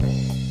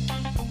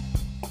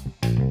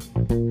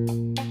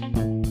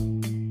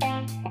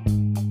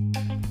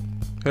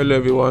Hello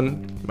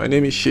everyone, my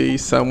name is Shay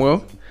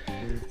Samuel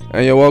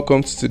and you're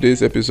welcome to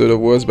today's episode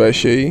of Words by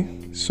Shay.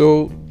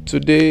 So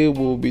today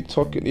we'll be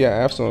talking, I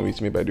have someone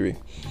with me by the way.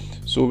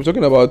 So we'll be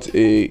talking about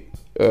we'll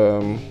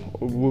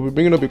be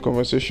bringing up a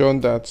conversation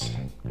that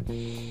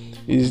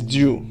is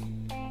due.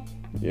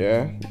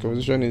 The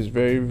conversation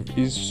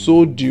is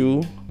so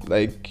due,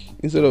 like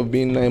instead of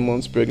being 9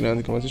 months pregnant,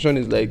 the conversation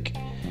is like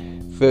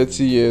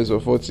 30 years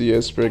or 40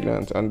 years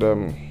pregnant. And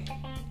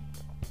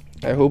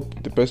I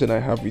hope the person I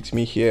have with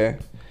me here,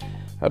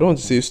 I don't want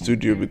to say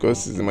studio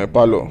because it's in my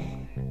parlor.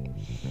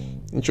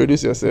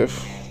 Introduce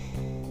yourself.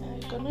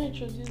 You cannot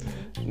introduce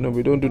me. No,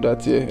 we don't do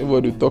that here.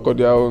 Everybody talk on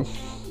their own.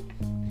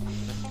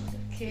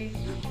 Okay.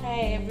 Hi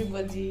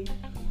everybody.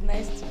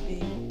 Nice to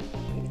be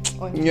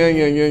on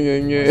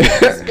Yeah.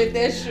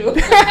 Special show.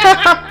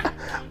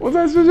 What's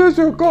that special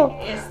show called?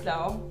 Yes,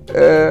 now.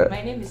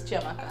 My name is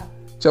Chiamaka.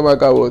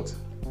 Chiamaka what?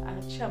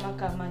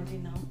 Chiamaka Mandi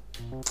now.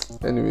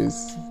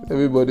 Anyways,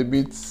 everybody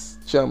beats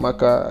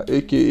Chiamaka,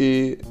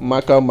 aka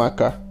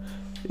Maka,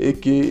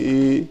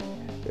 aka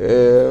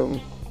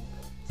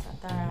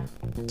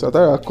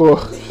Satara Ko.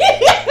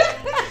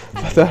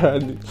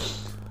 Satara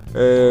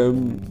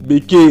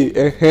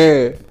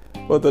BK,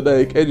 what other?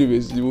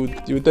 Anyways, you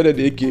will tell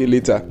the aka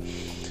later.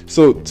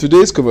 So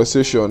today's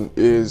conversation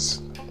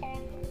is,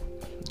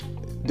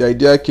 the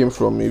idea came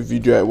from a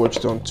video I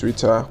watched on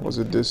Twitter. Was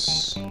it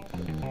this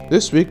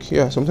week?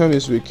 Yeah, sometime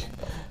this week.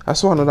 I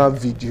saw another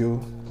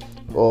video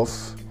of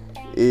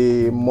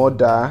a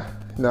mother.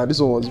 Now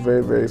this one was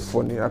very, very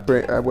funny. I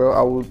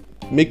will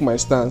make my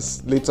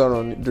stance later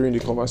on during the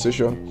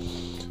conversation.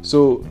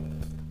 So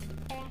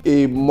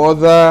a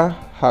mother,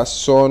 her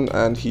son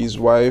and his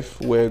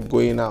wife were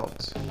going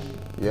out,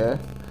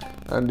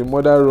 and the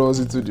mother runs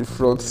into the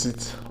front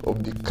seat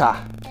of the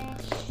car,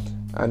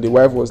 and the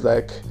wife was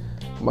like,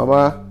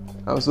 "Mama,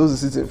 I'm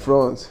supposed to sit in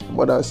front." The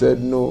mother said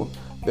no.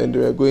 Then they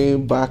were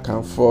going back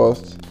and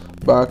forth.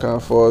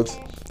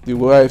 The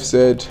wife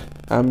said,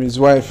 "I'm his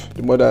wife."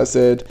 The mother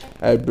said,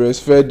 "I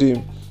breastfed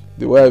him."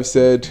 The wife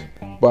said,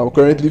 "But I'm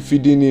currently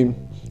feeding him."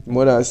 The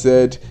mother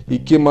said, "He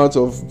came out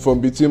from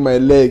between my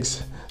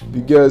legs." The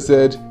girl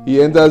said,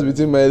 "He enters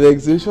between my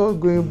legs." They're just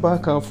going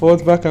back and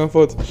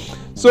forth.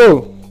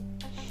 So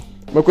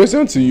my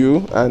question to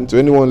you and to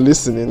anyone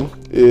listening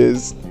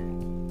is,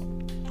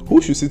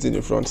 who should sit in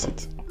the front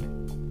seat?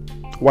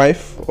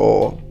 Wife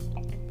or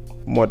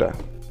mother?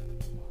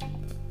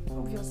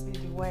 Obviously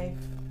the wife.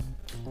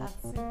 That's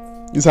it.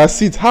 It's her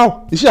seat.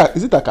 How? Is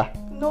it a car?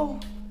 No.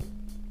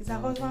 It's her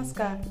husband's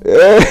car.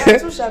 The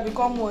two shall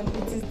become one.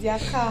 It is their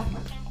car.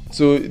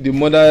 So the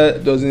mother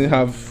doesn't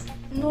have...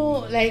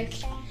 No, like,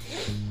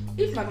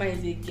 if mama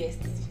is a guest,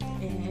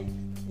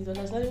 it's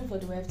understandable for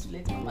the wife to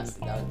let mama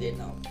sit down there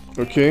now.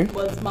 Okay.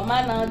 But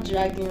mama now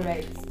dragging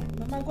rights.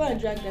 Mama, go and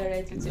drag that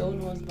right with your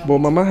own husband. But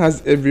mama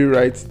has every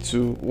right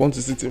to want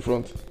to sit in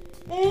front.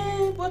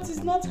 But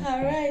it's not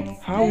her right.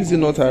 How is it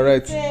not her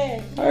right?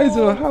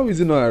 How is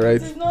it not her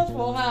right? It is not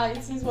for her. It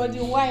is for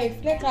the wife.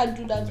 Let her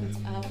do that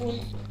with her own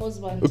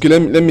husband. Okay,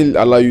 let me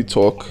allow you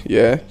talk.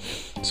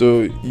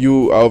 So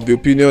you are of the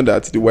opinion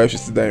that the wife should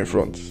sit down in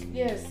front.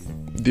 Yes.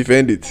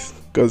 Defend it,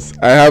 because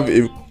I have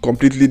a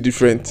completely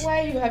different.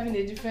 Why are you having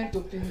a different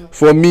opinion?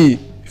 For me,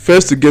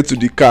 first to get to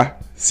the car,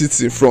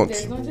 sits in front.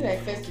 There's nothing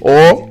like first to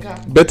get to the car.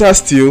 Better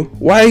still,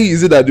 why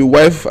is it that the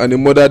wife and the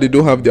mother, they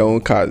don't have their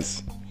own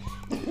cars?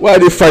 Why are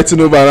they fighting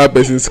over another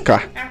person's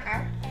car?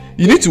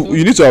 You need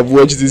to have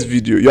watched this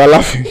video. You are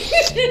laughing.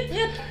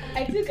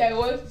 I think I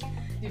watched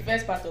the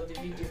first part of the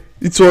video.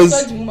 It was.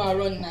 I saw the woman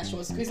running and she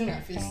was squeezing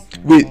her face.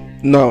 Wait,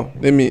 now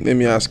let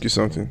me ask you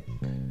something.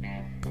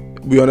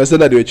 We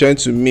understand that they were trying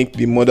to make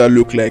the mother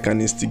look like an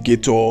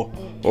instigator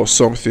or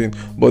something,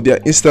 but there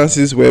are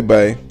instances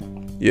whereby,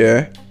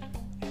 they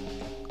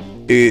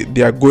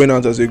are going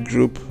out as a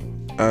group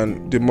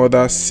and the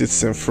mother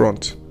sits in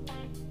front.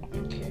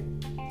 Okay.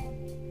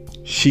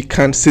 She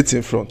can't sit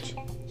in front.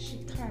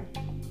 She can.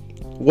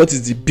 What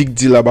is the big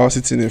deal about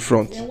sitting in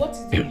front? Then what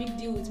is the big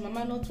deal with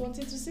mama not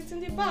wanting to sit in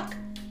the back?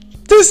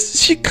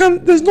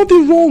 There's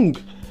nothing wrong.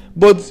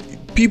 But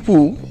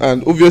people,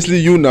 and obviously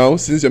you now,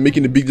 since you're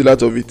making a big deal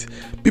out of it,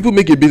 people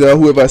make a big deal out of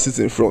whoever sits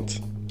in front.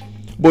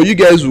 But you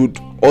guys would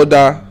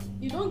order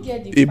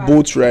a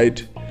boat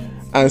ride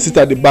and sit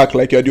at the back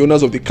like you're the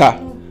owners of the car.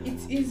 No,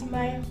 it is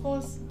my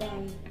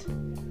husband.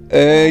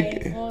 My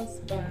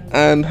husband.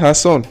 And her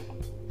son.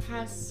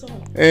 Her son.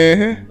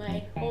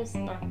 My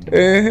husband.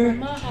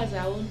 Mama has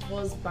her own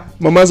husband.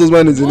 Mama's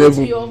husband is in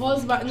heaven. Your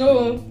husband.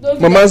 No.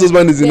 Mama's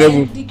husband is in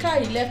heaven. The car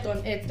he left on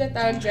earth, let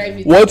her drive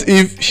it. What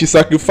if she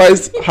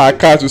sacrificed her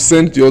car to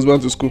send the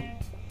husband to school?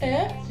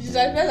 She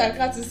sacrificed her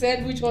car to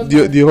send which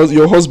husband?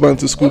 Your husband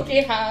to school.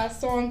 Okay, her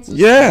son to school.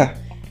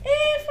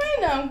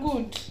 Fine and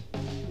good.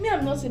 Me,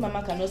 I'm not saying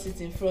mama cannot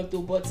sit in front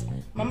though, but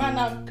mama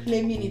now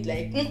claiming it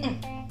like,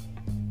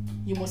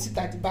 you must sit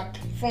at the back.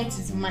 Front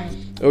is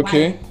mine.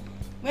 Okay. Why?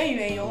 When you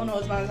were in your own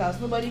husband's house,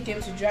 nobody came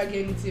to drag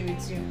anything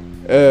with you.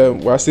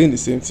 We're saying the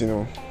same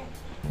thing,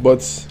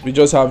 but we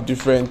just have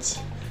different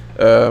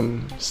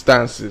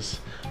stances.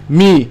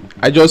 Me,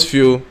 I just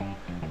feel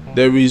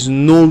there is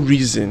no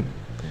reason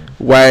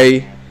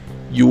why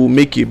you will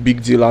make a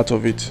big deal out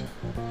of it.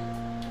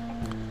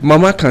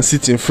 Mama can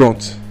sit in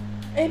front.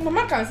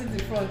 Mama can sit in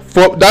front.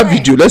 For that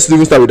video, let's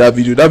even start with that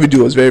video. That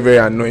video was very, very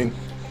annoying.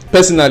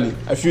 Personally,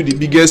 I feel the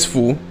biggest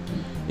fool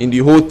in the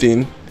whole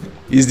thing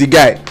is the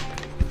guy.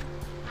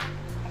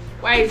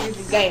 Why is it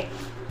the guy?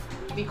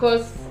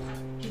 Because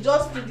he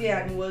just stood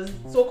there and he was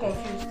so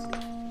confused.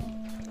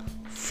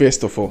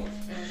 First of all,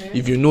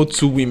 if you know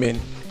two women,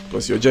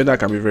 because your gender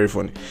can be very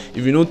funny,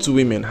 if you know two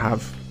women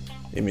have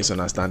a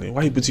misunderstanding,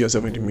 why are you putting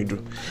yourself in the middle?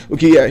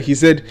 Okay, yeah, he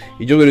said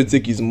he just wanted to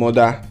take his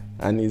mother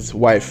and his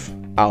wife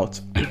out.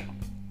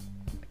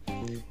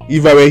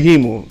 If I were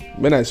him,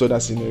 when I saw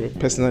that scenario,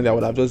 personally, I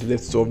would have just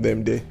left two of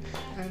them there,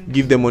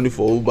 give them money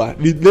for Uber.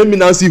 Let me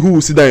now see who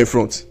will sit down in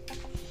front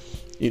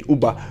in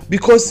Uber.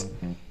 Because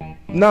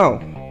now,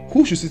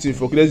 who should sit in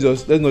front?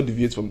 Let's not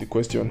deviate from the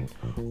question.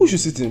 Who should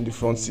sit in the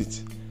front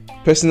seat?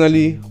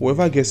 Personally,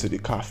 whoever gets to the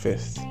car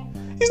first.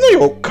 It's not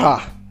your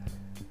car.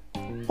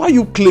 Why are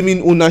you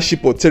claiming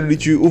ownership or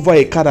territory over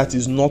a car that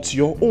is not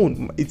your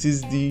own? It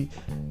is the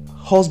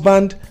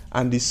husband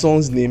and the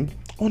son's name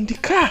on the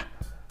car.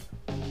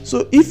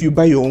 So if you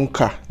buy your own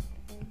car,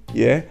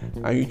 yeah,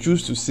 and you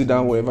choose to sit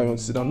down wherever you want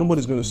to sit down,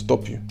 nobody's going to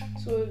stop you.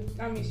 So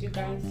that means you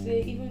can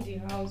say even the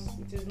house,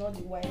 it is not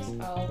the wife's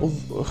house.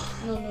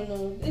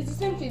 No. It's the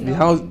same thing. The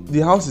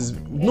house is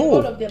no.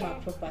 All of them are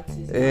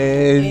properties.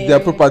 They are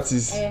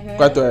properties.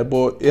 Quite alright,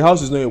 but a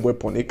house is not a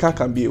weapon. A car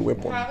can be a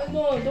weapon.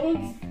 No,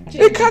 don't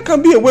change. A car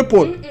can be a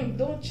weapon.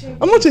 Don't change.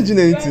 I'm not changing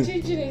anything. You are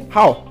changing it.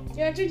 How?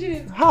 You are changing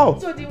it. How?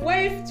 So the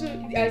wife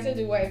I said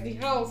the wife. The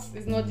house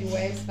is not the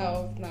wife's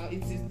house now.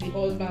 It is the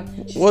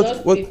husband. She's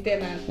just a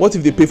tenant. What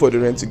if they pay for the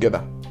rent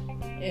together?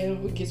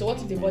 Okay, so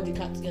what if they bought the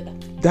car together?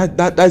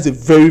 That's a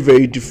very,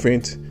 very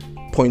different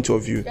point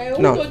of view.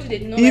 Now,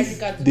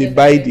 if they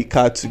buy the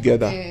car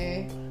together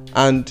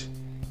and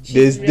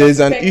there's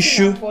an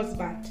issue.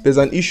 There's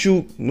an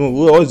issue. No,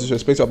 we're always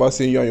disrespectful about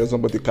saying you and your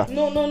husband bought the car.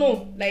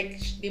 No. Like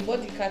they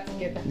bought the car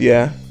together.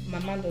 Yeah.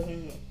 Mama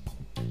doesn't know.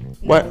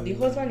 Why? The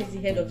husband is the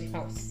head of the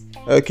house.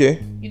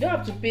 Okay. You don't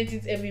have to paint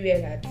it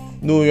everywhere that.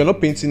 No, you're not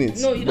painting it.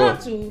 No, you don't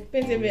have to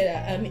paint everywhere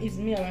that. It's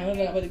me and my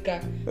husband about the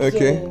car.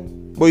 Okay. So,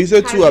 but you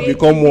said two have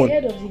become one. The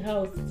head of the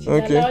house. She's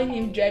allowing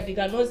him drive. They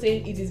cannot say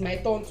it is my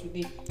turn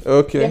today.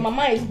 Okay. The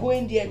mama is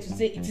going there to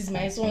say it is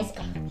my son's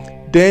car.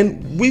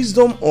 Then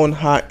wisdom on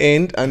her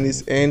end and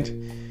his end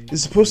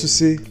is supposed to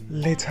say,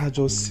 let her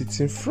just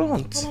sit in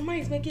front. But mama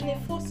is making a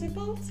fuss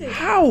about it.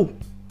 How?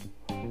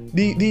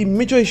 The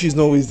major issue is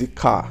not always the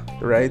car,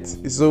 right?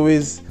 It's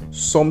always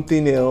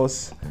something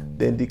else.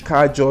 Then the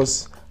car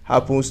just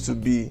happens to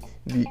be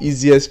the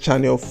easiest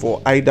channel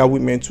for either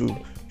women to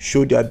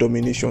show their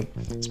domination.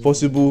 It's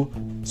possible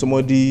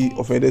somebody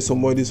offended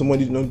somebody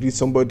did not greet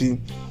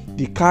somebody.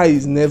 The car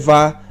is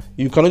never,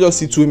 you cannot just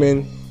see two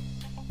women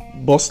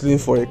bustling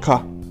for a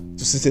car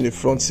to sit in the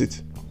front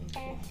seat.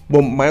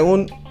 But my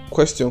own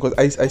question, because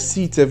I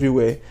see it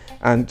everywhere,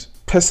 and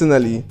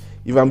personally,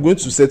 if I'm going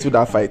to settle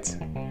that fight,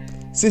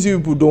 since you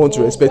people don't want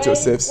to respect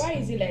yourselves, why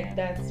is it like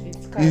that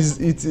with cars?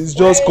 It is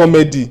just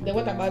comedy. Then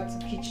what about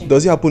the kitchen?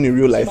 Does it happen in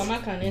real life? So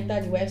mama can enter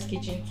the wife's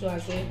kitchen too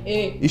and say,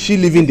 hey, is she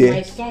living there?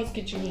 My son's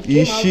kitchen.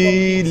 Is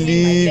she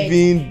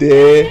living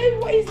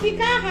there? Why is the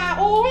car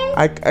her own?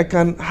 I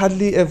can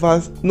hardly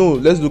ever. No,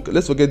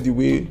 let's forget the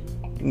way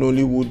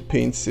Nollywood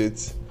paints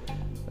it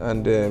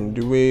and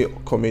the way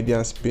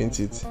comedians paint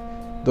it.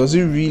 Does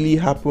it really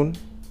happen?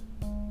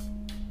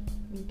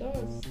 It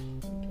does.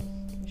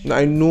 Now,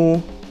 I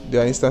know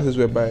there are instances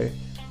whereby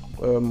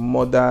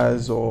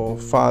mothers or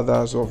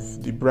fathers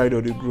of the bride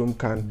or the groom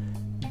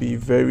can be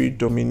very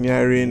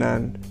domineering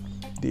and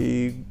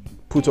they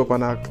put up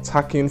an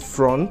attacking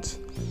front.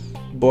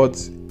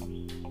 But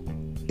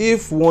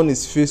if one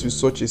is faced with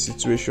such a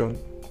situation,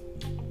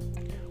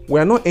 we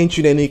are not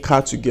entering any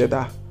car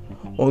together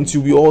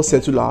until we all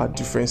settle our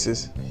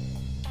differences.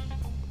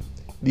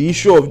 The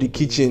issue of the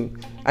kitchen,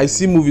 I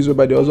see movies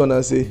whereby the husband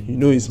will say, you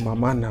know, it's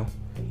mama now.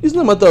 It's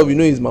not a matter of you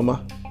know it's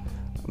mama.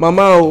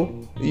 Mama,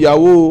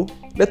 Yawo,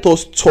 let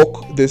us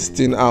talk this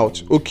thing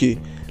out. Okay,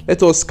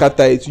 let us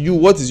scatter it. You,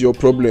 what is your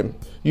problem?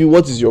 You,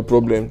 what is your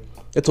problem?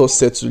 Let us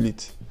settle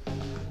it.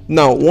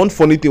 Now, one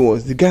funny thing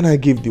was the guy now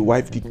gave the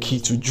wife the key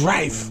to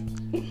drive.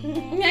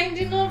 I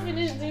did not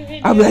finish the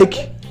video. I'm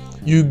like,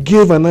 you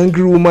gave an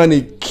angry woman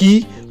a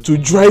key to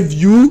drive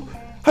you?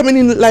 How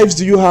many lives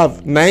do you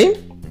have?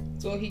 9?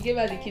 So he gave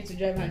her the key to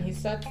drive and he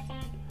sat.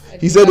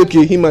 He said,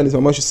 okay, him and his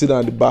mama should sit down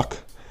at the back.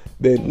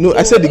 Then no,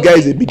 I said the guy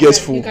is the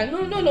biggest fool.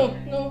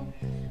 No.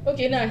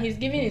 Okay, now he's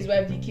giving his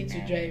wife the key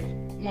to drive.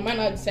 Mama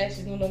now decides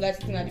she's no longer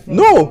sitting at the front.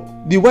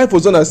 No, the wife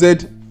was on and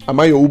said, am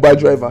I your Uber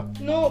driver?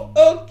 No,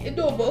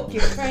 okay,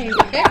 fine.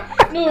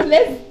 No,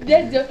 let's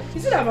just.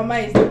 You see that mama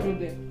is the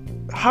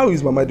problem. How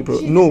is mama the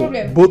problem? She's no, the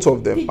problem. Both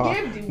of them are.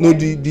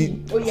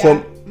 No,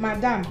 from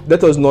madam.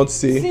 Let us not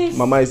say since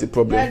mama is the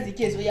problem. That's the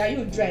case.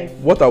 You drive.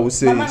 What I would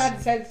say mama is, now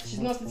decides she's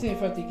not sitting in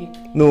front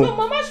again. No,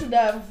 mama should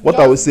have. What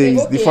I would say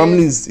is the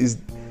family is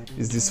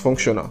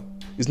dysfunctional.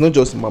 It's not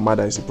just mama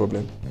that is the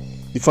problem.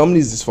 The family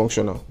is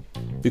dysfunctional.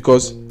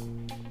 Because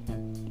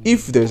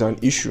if there's an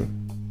issue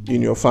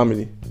in your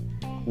family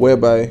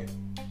whereby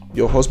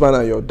your husband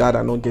and your dad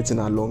are not getting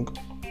along,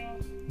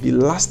 the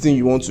last thing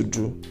you want to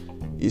do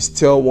is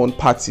tell one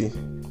party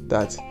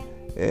that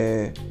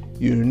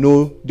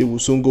they will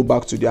soon go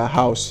back to their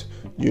house.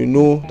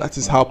 That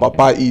is how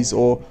papa is,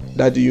 or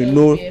that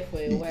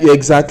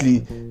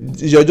exactly.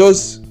 You're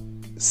just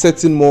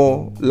setting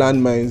more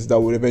landmines that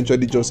will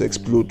eventually just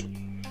explode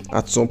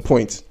at some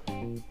point.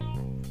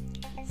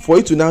 For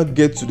it to now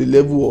get to the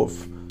level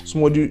of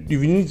somebody,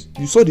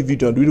 you saw the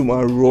video and the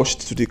woman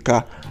rushed to the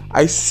car.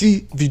 I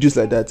see videos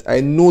like that. I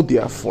know they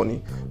are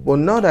funny, but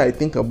now that I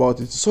think about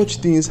it, such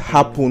things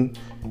happen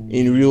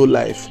in real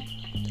life.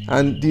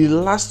 And the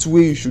last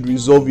way you should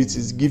resolve it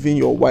is giving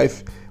your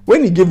wife.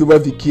 When he gave the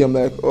wife the key, I'm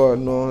like, oh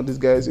no, this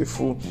guy is a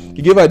fool.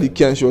 He gave her the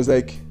key and she was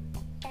like,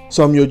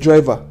 so I'm your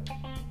driver.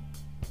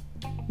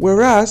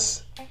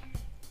 Whereas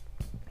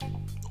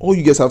all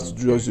you guys have to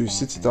do is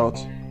sit it out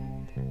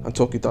and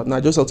talk it out. Now I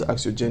just have to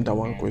ask your gender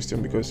one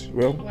question, because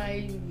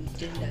why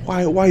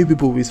you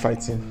people always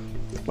fighting?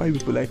 Why you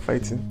people like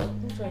fighting?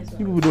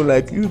 You people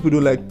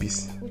don't like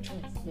peace.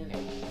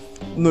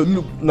 No,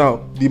 look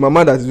now, the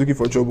mama that is looking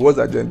for trouble, what's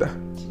her gender?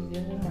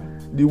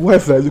 The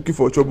wife that is looking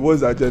for trouble,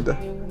 what's her gender?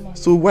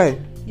 So why?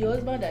 The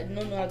husband that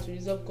don't know how to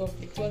resolve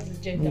conflict, what's his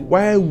gender?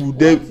 Why would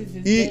there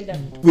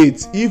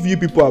if you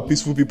people are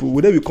peaceful people,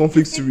 would there be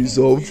conflicts to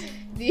resolve?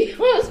 The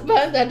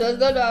husband that does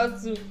not know how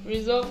to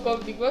resolve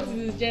conflict, what is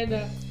his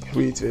gender?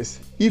 Wait, yes.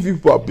 If you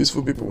people are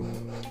peaceful people,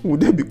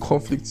 would there be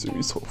conflicts to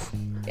resolve?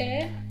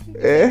 Let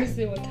me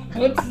say what I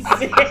want to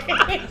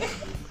say.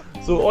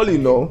 So all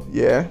in all,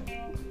 yeah,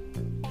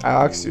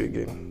 I ask you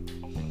again,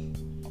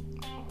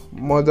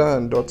 mother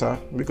and daughter,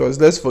 because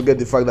let's forget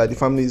the fact that the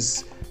family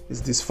is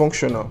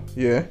dysfunctional.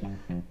 Yeah,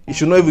 it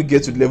should not even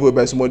get to the level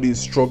whereby somebody is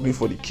struggling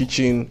for the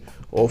kitchen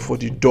or for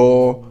the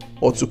door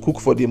or to cook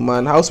for the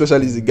man. How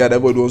special is the guy that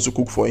everybody wants to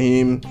cook for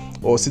him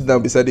or sit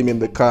down beside him in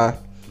the car?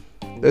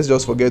 Let's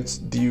just forget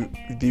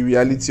the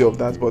reality of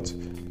that. But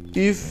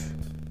if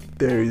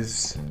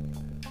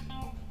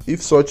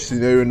such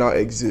scenario now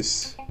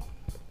exists,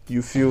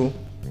 you feel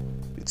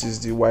it is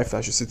the wife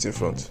that should sit in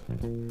front.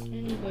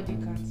 Anybody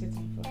can sit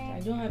in front. I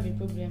don't have a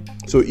problem.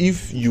 So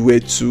if you were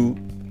to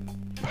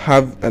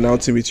have an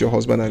outing with your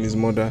husband and his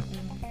mother,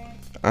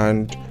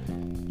 and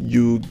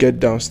you get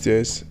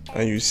downstairs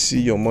and you see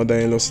your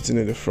mother-in-law sitting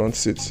in the front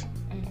seat,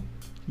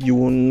 you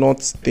will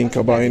not think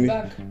about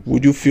anything.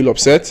 Would you feel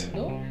upset?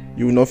 No.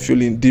 You will not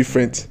feel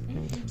indifferent.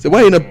 So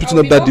why are you not putting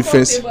up that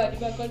defense?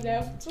 Because I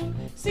have two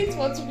seats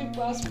for two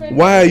people as friends.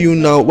 Why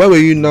were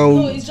you now?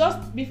 No, it's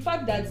just the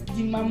fact that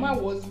the mama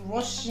was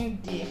rushing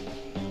there.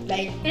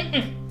 Like,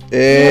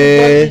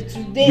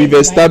 we've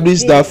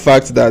established that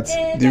fact that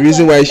the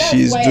reason why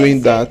she's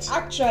doing that.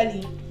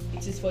 Actually,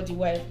 it is for the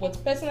wife.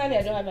 But personally,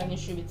 I don't have an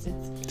issue with it.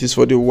 It is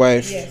for the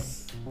wife. Yes.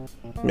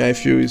 I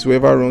feel it's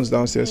whoever runs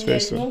downstairs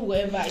first. So. No,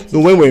 whoever. No,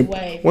 when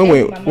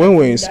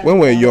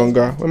we're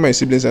younger, when my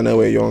siblings and I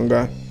were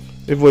younger,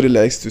 everybody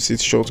likes to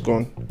sit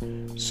shotgun.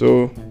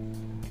 So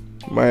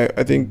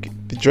I think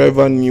the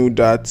driver knew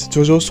that it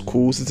was just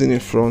cool sitting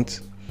in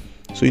front.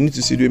 So you need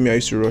to see the way I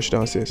used to rush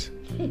downstairs.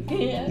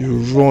 Yeah. You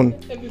run.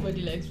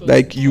 Everybody likes fun.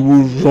 Like you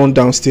will run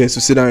downstairs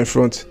to sit down in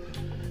front.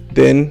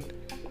 Then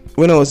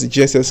when I was in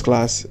GSS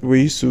class,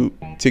 we used to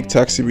take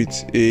taxi with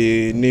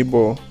a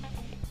neighbor.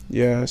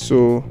 Yeah,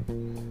 so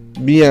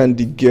me and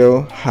the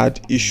girl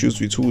had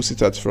issues with who will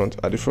sit at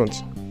the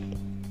front.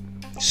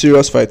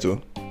 Serious fight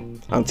though.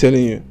 I'm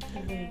telling you.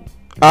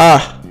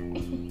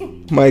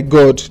 My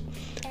God.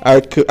 I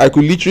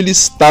could literally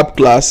stab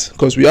class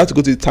because we had to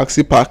go to the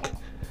taxi park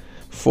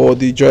for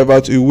the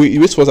driver to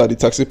wait for us at the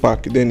taxi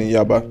park then in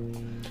Yaba.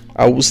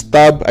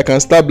 I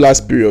can stab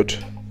last period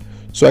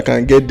so I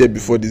can get there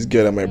before this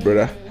girl and my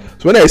brother.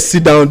 So when I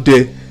sit down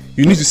there,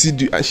 you need to see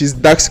she's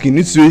dark skin, you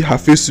need to see her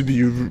face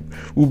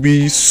will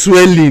be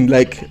swelling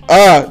like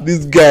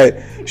this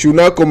guy. She will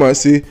now come and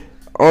say,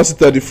 I want to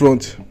sit at the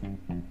front.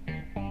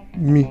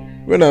 Me.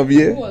 When I'm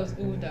here. Who was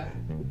older?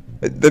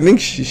 I think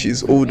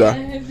she's older.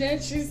 And then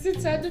she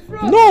sits at the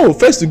front. No,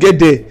 first to get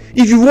there.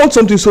 If you want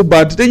something so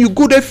bad, then you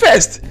go there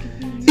first.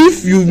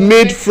 If you've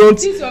made front.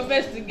 This is your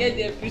first to get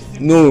there,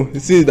 principle. No,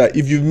 it says that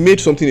if you've made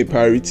something a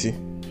priority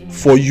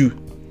for you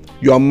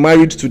are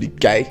married to the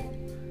guy.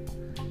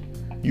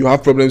 You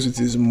have problems with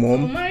his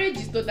mom. So marriage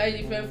is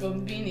totally different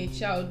from being a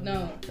child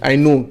now. I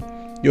know.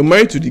 You're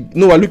married to the.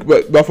 No,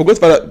 but I forgot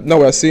that. Now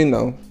we're saying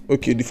now.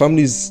 Okay, the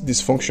family is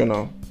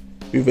dysfunctional.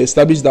 We've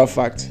established that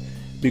fact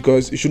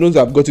because it shouldn't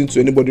have gotten to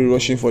anybody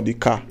rushing for the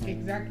car.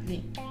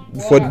 Exactly.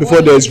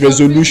 Before there's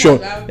resolution.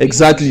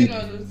 Exactly.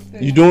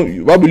 You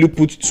don't. Why will you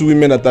put two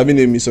women that are having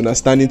a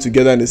misunderstanding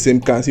together in the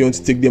same car and say you want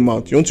to take them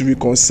out? You want to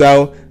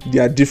reconcile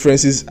their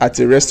differences at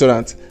a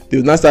restaurant. They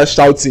will not start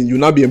shouting. You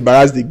will not be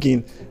embarrassed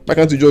again. Why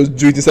can't you just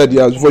do it inside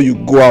the house before you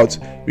go out?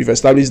 We've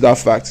established that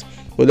fact.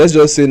 But let's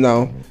just say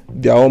now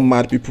they are all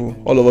mad people.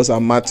 All of us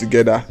are mad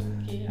together.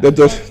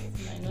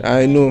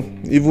 I know.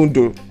 Even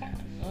though,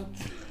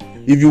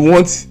 if you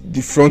want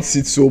the front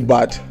seat so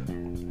bad,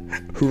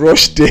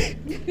 rush there.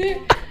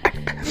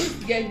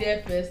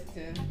 get there first.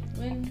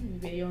 When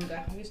we were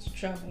younger, we used to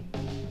travel.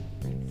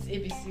 It's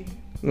ABC.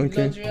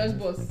 Okay. Luxurious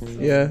bus. So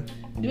Yeah.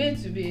 the way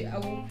to be, I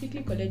will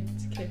quickly collect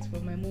tickets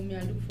from my mommy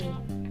and look for.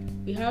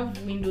 We have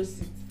window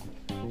seats.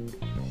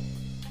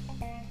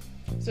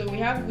 So we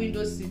have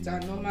window seats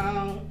and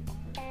normal.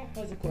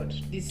 What's it called?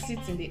 The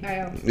seats in the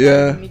aisle.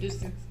 Yeah. The middle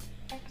seats.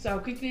 So I'll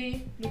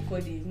quickly look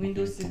for the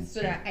window seats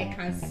so that I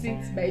can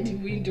sit by the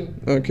window.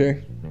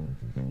 Okay.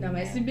 Now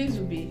my siblings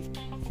will be.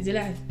 Is it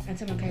like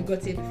Auntie Amaka, I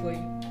got here before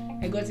you.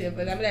 I got here,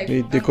 but I'm like,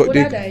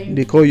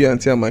 They call you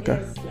Auntie Amaka.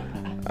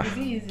 Yes. Is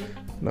it easy?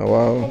 Now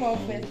wow. Come out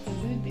first.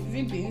 Is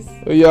it beans?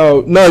 Oh,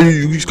 yeah. Now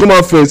you come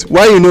out first.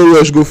 Why you no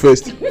rush go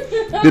first?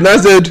 Then I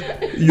said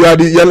you are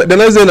the.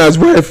 Then I said as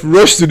wife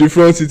rush to the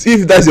front seat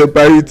if that's your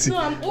priority. No,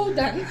 I'm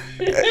older.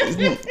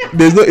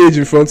 There's no age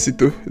in front seat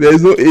though. There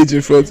is no age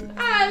in front. So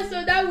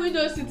that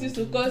window seat is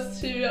to cause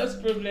serious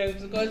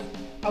problems because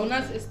I will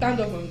not stand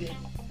up from there.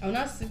 I will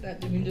not sit at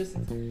the window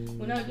seat.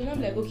 We'll not be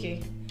like,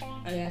 okay,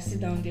 I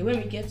sit down there. When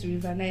we get to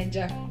River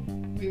Niger,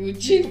 we will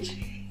change.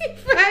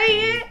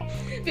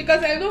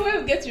 Because I know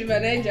when we get to River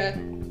Niger,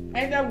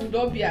 either we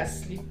will not be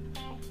asleep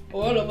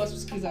or all of us will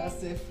squeeze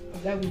ourselves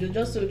of that window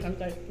just so we can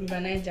carry River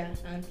Niger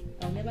and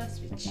I'll never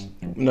switch.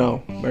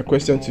 Now, my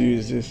question to you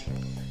is this.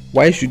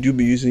 Why should you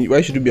be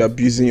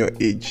abusing your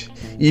age?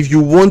 If you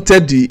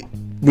wanted the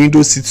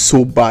window seat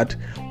so bad,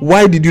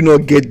 why did you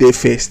not get there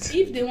first?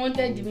 If they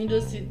wanted the window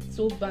seat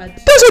so bad,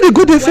 that's why they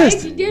go there first.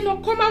 Why did they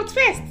not come out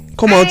first?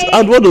 Come out.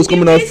 And what was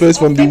coming out first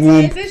from the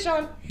womb?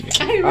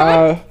 I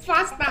ran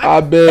faster.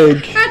 I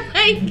beg. And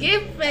I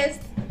gave first.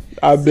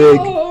 I beg.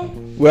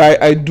 Well,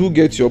 I do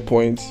get your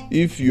point.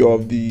 If you're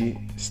of the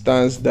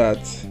stance that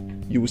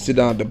you will sit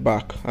down at the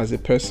back as a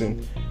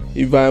person.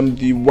 If I'm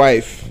the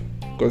wife,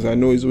 because I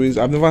know it's always,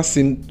 I've never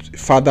seen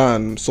father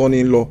and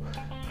son-in-law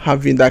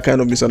having that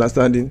kind of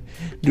misunderstanding.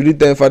 Do you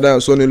tell father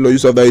and son-in-law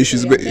used to have that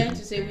issues? You're trying to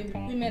say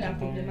women are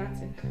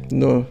problematic.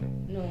 No.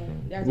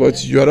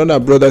 But you are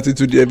not brought that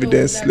into the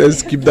evidence.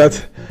 Let's keep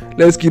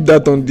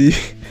that on the.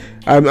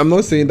 I'm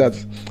not saying that.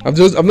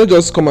 I've not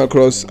just come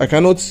across. I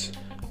cannot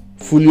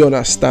fully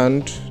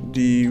understand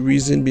the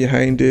reason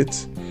behind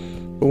it.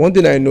 But one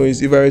thing I know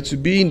is if I were to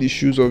be in the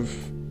shoes of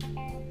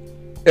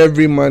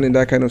every man in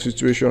that kind of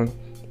situation,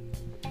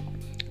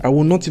 I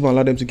will not even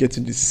allow them to get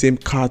in the same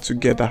car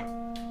together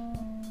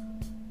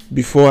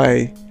before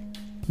I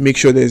make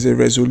sure there's a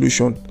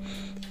resolution.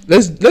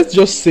 Let's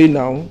just say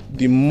now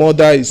the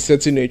mother is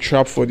setting a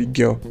trap for the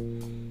girl,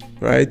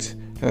 right?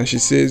 And she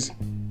says,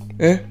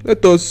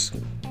 let us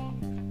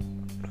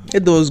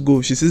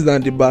go. She sits down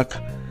at the back.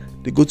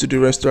 They go to the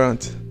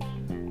restaurant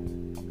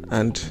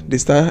and they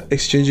start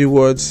exchanging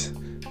words.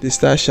 They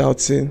start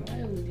shouting.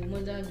 Why would the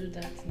mother do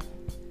that?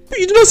 But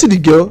you do not see the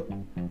girl.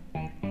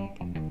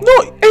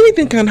 No,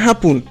 anything can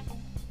happen.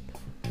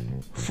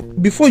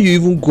 Before you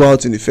even go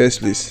out in the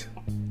first place,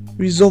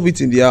 resolve it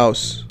in the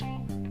house.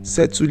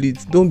 Settle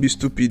it. Don't be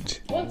stupid.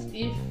 What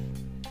if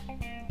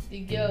the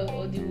girl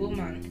or the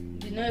woman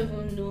did not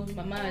even know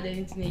Mama had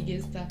anything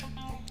against her?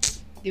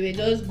 They were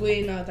just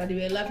going out and they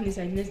were laughing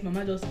inside. Next,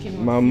 Mama just came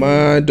out.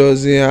 Mama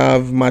doesn't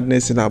have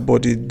madness in her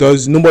body.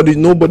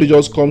 Nobody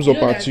just comes up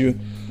at you.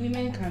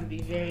 Women can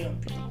be very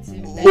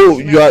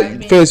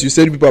unpredictable. First you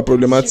said people are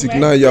problematic.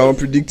 Now you are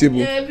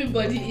unpredictable.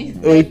 Everybody is.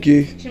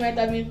 Okay. She might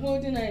have been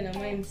holding her in her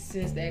mind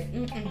since like.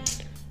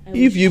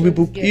 If you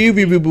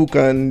people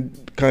can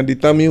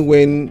determine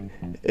when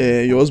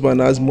your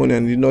husband has money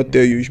and did not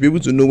tell you, you should be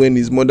able to know when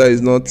his mother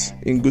is not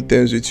in good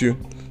terms with you.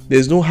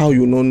 There's no how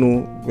you don't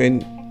know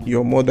when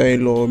your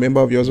mother-in-law or member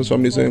of your husband's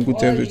family is not in good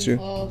terms with you.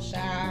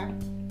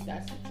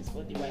 That's it is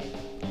for the wife.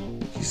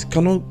 You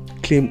cannot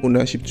claim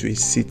ownership to a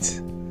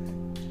seat.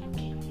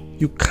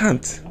 You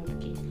can't.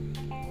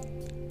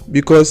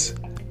 Because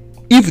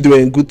if they were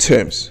in good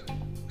terms,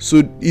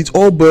 so it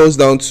all boils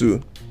down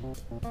to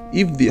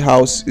if the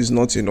house is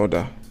not in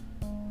order,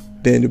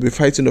 then they'll be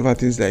fighting over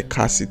things like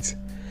car seat.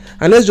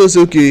 And let's just say,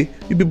 okay,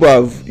 you people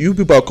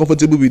are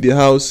comfortable with the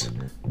house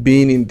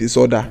being in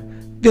disorder.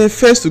 They're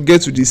first to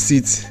get to the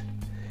seat.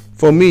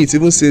 For me, it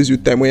even saves you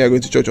time when you're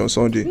going to church on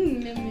Sunday.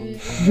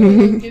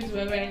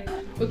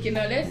 Okay,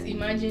 now let's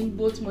imagine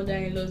both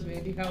mother-in-laws were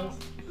in the house.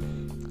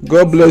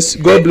 God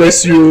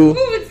bless you.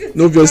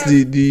 No,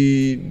 obviously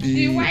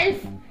the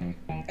wife.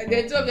 And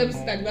the two of them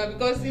sit at the back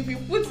because if you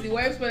put the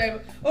wife's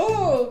mother,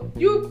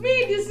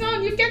 the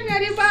son, you kept me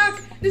at the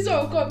back. This one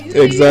will come.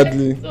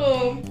 Exactly.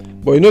 So,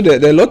 but you know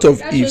there are a lot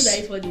of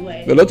ifs. There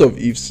are a lot of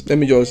ifs. Let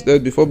me just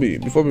before we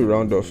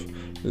round off.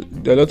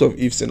 There are a lot of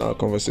ifs in our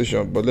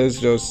conversation, but let's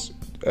just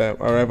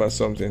arrive at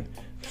something.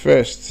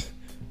 First,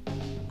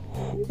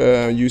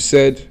 you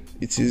said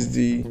it is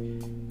the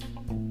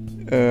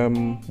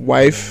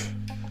wife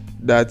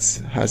that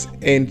has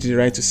earned the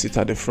right to sit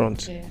at the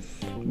front. Yes.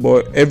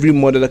 But every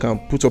mother that can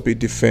put up a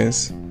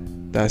defense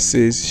that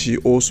says she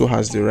also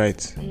has the right.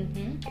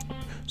 Mm-hmm.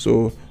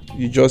 So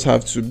you just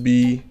have to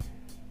be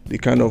the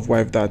kind of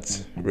wife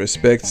that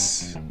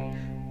respects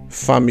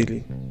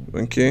family.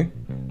 Okay?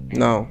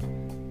 Now,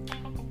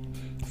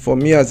 for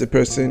me as a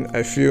person,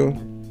 I feel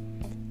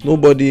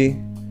nobody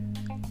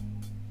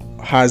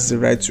has the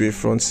right to a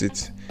front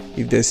seat.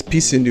 If there's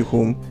peace in the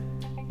home,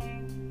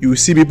 you will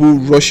see people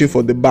rushing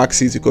for the back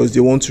seat because they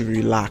want to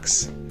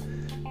relax.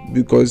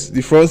 Because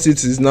the front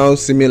seat is now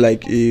seeming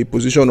like a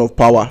position of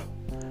power,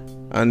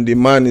 and the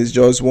man is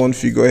just one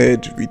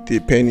figurehead with a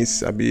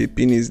penis.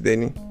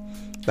 Then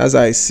that's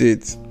how I see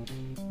it.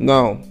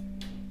 Now,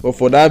 but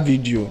for that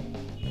video,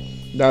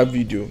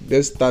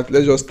 let's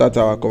just start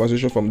our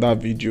conversation from that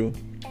video.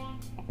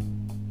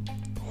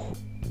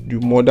 The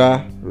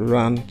mother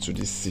ran to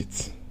the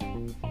seat.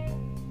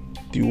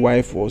 The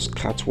wife was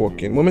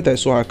catwalking. The moment I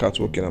saw her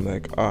catwalking, I'm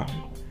like,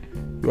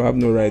 you have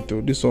no right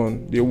to. This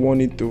one, they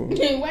want it to.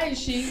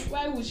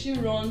 Why would she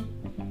run?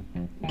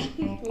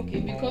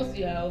 Okay, because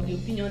you are of the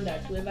opinion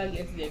that whoever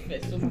gets there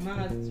first, so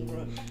mama has to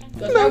run.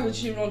 Because why would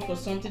she run for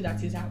something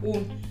that is her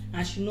own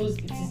and she knows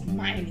it is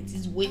mine, it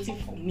is waiting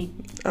for me?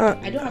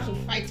 I don't have to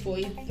fight for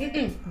it. It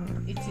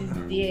is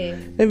there.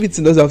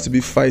 Everything doesn't have to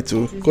be fight,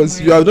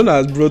 because you have done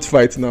as broad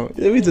fight now.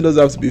 Everything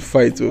doesn't have to be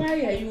fight.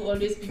 Why are you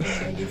always speaking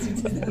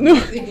negative? No,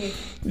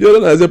 you're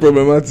not as a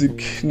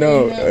problematic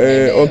now,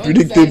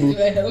 unpredictable.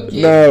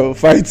 Okay. Now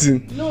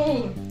fighting.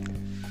 No.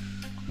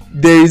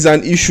 There is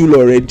an issue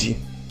already.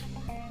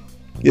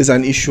 There's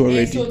an issue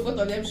already. So both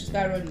of them should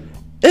start running.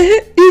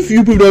 If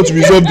you people don't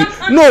resolve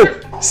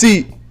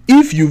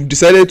if you've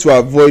decided to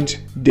avoid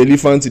the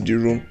elephant in the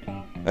room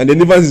and the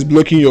elephant is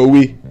blocking your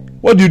way,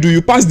 what do?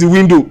 You pass the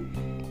window.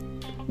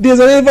 There's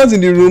an elephant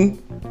in the room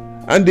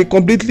and they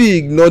completely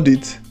ignored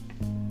it.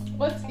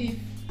 What if?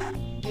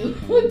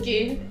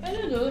 Okay, I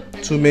don't know.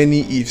 Too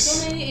many ifs.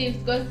 So many ifs,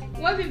 because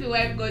what if the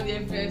wife got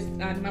there first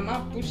and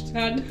mama pushed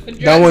her?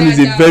 That one is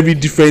a very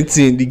different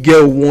thing. The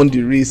girl won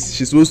the race.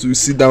 She's supposed to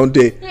sit down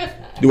there.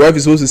 The wife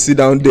is supposed to sit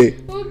down there.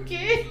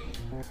 Okay.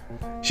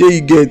 Sure,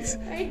 you get.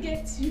 I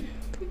get you.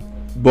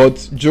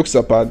 But jokes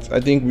apart, I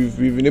think we've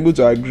been able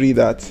to agree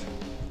that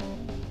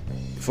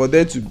for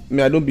there to,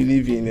 I don't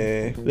believe in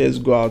let's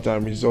go out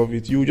and resolve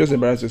it. You just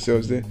embarrass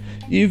yourselves there.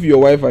 If your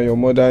wife and your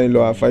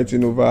mother-in-law are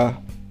fighting over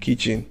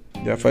kitchen,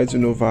 they are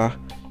fighting over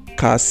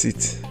car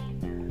seat,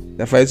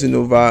 they're fighting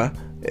over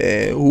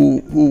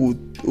who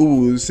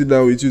will sit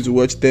down with you to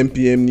watch 10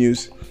 p.m.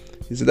 news.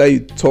 It's that you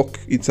talk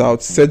it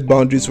out, set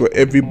boundaries for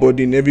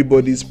everybody in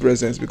everybody's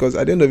presence, because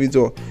at the end of it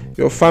all,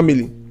 your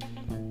family,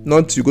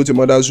 not to go to your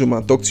mother's room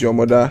and talk to your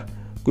mother,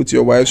 go to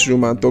your wife's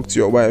room and talk to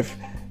your wife.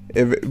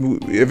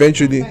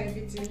 Eventually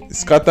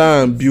scatter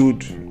and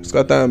build.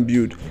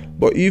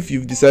 But if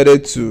you've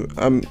decided to,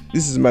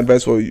 this is my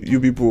advice for you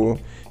people.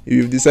 If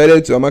you've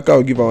decided to, Amaka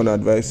will give her own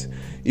advice.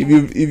 If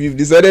you've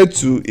decided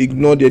to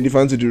ignore the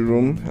elephant in the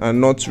room and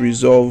not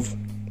resolve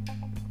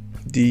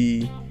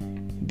the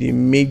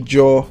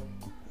major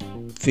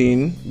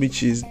thing,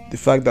 which is the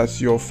fact that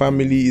your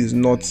family is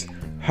not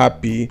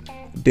happy,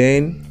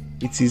 then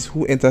it is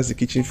who enters the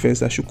kitchen first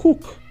that should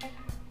cook.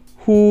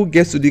 Who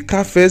gets to the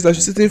car first that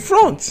should sit in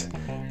front.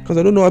 Because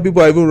I don't know how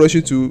people are even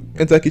rushing to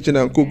enter kitchen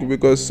and cook,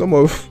 because some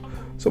of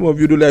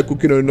you don't like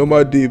cooking on a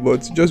normal day,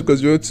 but just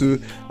because you want to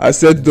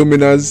assert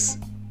dominance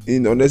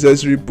in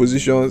unnecessary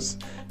positions.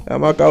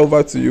 Amaka,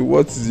 over to you.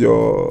 What is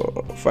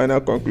your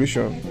final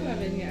conclusion? I don't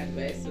have any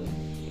advice, so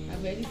I've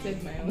already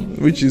said my own.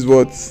 Which is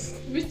what?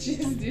 Which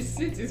is the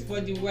seat is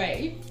for the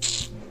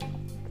wife.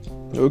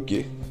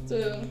 Okay.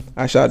 So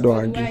Asha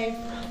don't agree.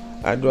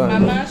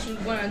 Mama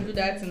should go and do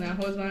that in her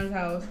husband's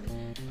house,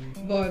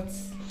 but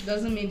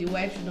doesn't mean the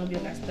wife should not be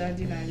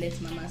understanding and let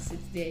mama sit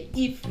there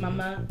if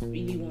mama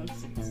really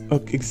wants it.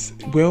 Okay,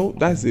 well,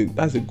 that's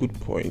a good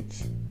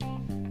point.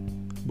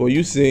 But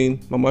you saying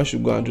mama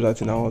should go and do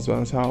that in her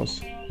husband's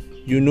house,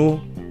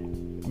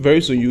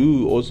 very soon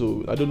you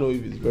also, I don't know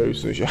if it's very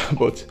soon,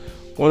 but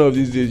one of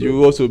these days you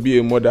will also be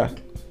a mother.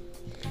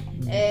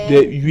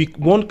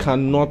 One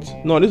cannot,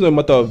 no, this is not a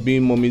matter of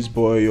being mommy's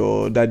boy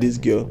or daddy's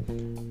girl.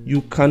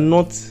 You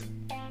cannot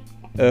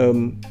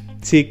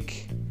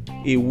take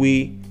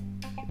away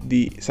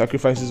the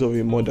sacrifices of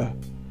a mother.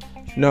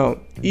 Now,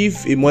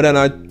 if a mother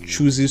now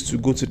chooses to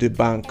go to the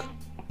bank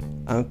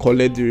and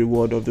collect the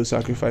reward of those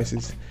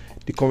sacrifices,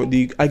 the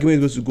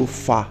argument is going to go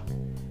far.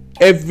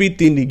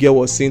 Everything the girl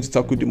was saying to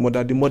tackle the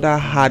mother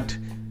had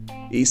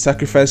a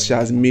sacrifice she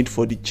has made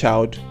for the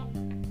child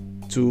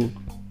to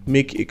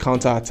make a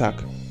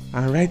counter-attack,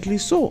 and rightly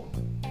so.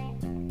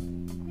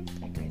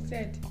 Like I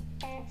said,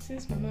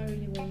 since mama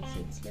really wants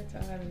it, let her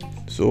have it.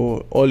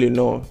 So all in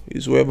all,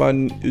 is whoever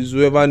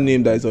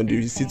name that is on the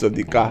receipt of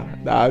the car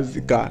that has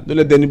the car. Don't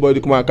let anybody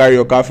come and carry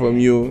your car from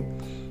you.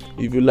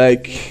 If you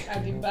like,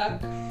 at the back,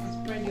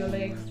 spread your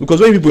legs.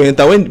 Because when people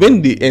enter,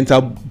 when they enter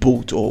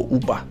Bolt or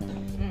Uber,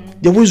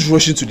 they're always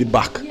rushing to the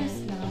back. Yes,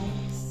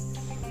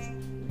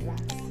 now.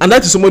 And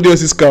that is somebody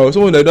else's car,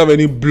 someone that you don't have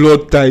any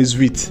blood ties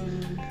with.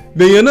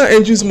 Then you're not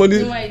entering somebody.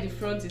 The reason why the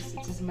front it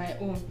is my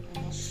own.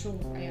 I'm not sure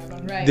I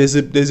am right. There's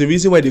a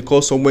reason why they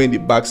call somewhere in the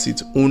back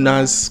seat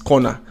owner's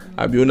corner.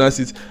 I'll be owner's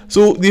seat.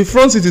 So the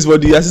front seat is for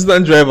the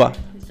assistant driver.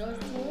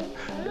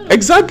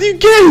 Exactly, you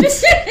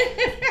get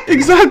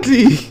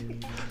exactly.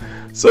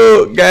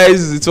 So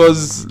guys, it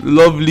was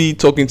lovely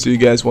talking to you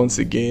guys once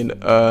again.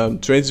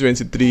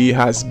 2023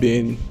 has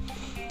been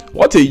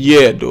What a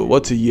year, though.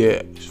 What a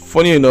year.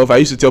 Funny enough, I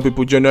used to tell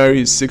people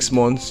January is 6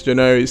 months,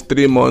 January is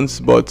 3 months,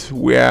 but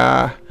we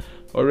are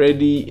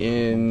already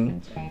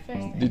in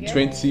the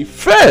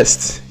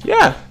 21st.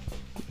 Yeah.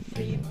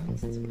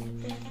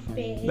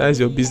 That's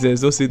your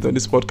business. Don't say it on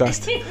this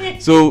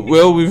podcast. So,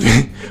 well, we're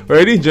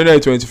already in January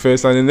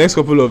 21st, and in the next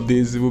couple of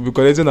days, we'll be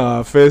collecting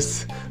our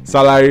first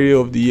salary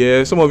of the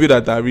year. Some of you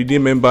that are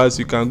Redeem members,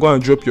 you can go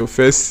and drop your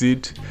first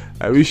seed.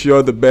 I wish you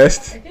all the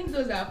best. I think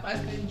those are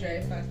fasting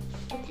drivers.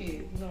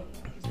 Okay, no,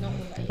 it's not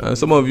over. And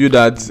some of you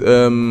that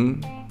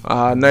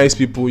are nice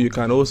people, you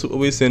can also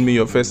always send me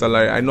your first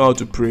salary. I know how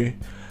to pray.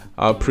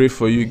 I'll pray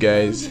for you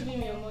guys. Give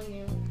me your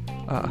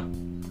money.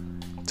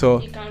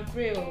 So You can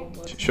pray,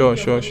 but sure.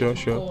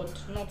 God,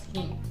 not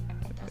him.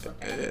 That's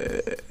what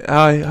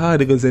How are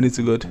they gonna send it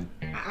to God?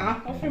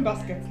 Offering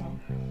baskets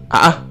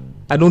now.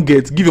 I don't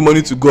get. Give your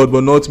money to God,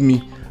 but not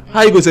me. How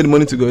are you gonna send the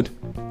money to God?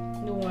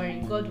 Don't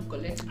worry, God will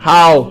collect it.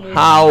 How?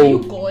 Are you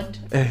God?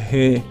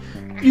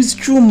 It's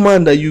true,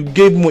 man, that you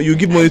give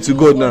money to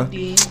God now.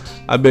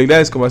 I beg,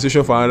 that is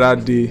conversation for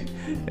another day.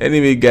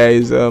 Anyway,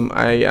 guys,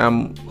 I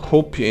am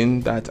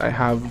hoping that I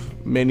have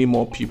many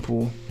more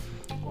people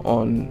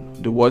on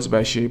the Words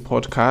by Shay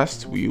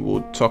podcast. We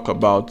will talk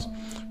about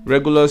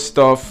regular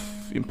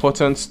stuff,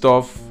 important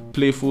stuff,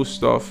 playful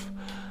stuff,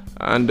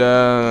 and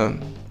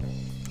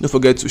don't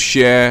forget to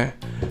share.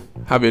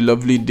 Have a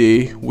lovely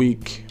day,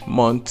 week,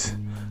 month,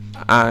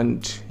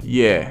 and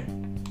yeah,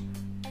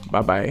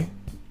 bye bye.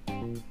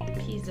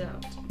 Peace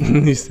out.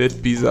 He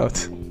said peace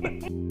out.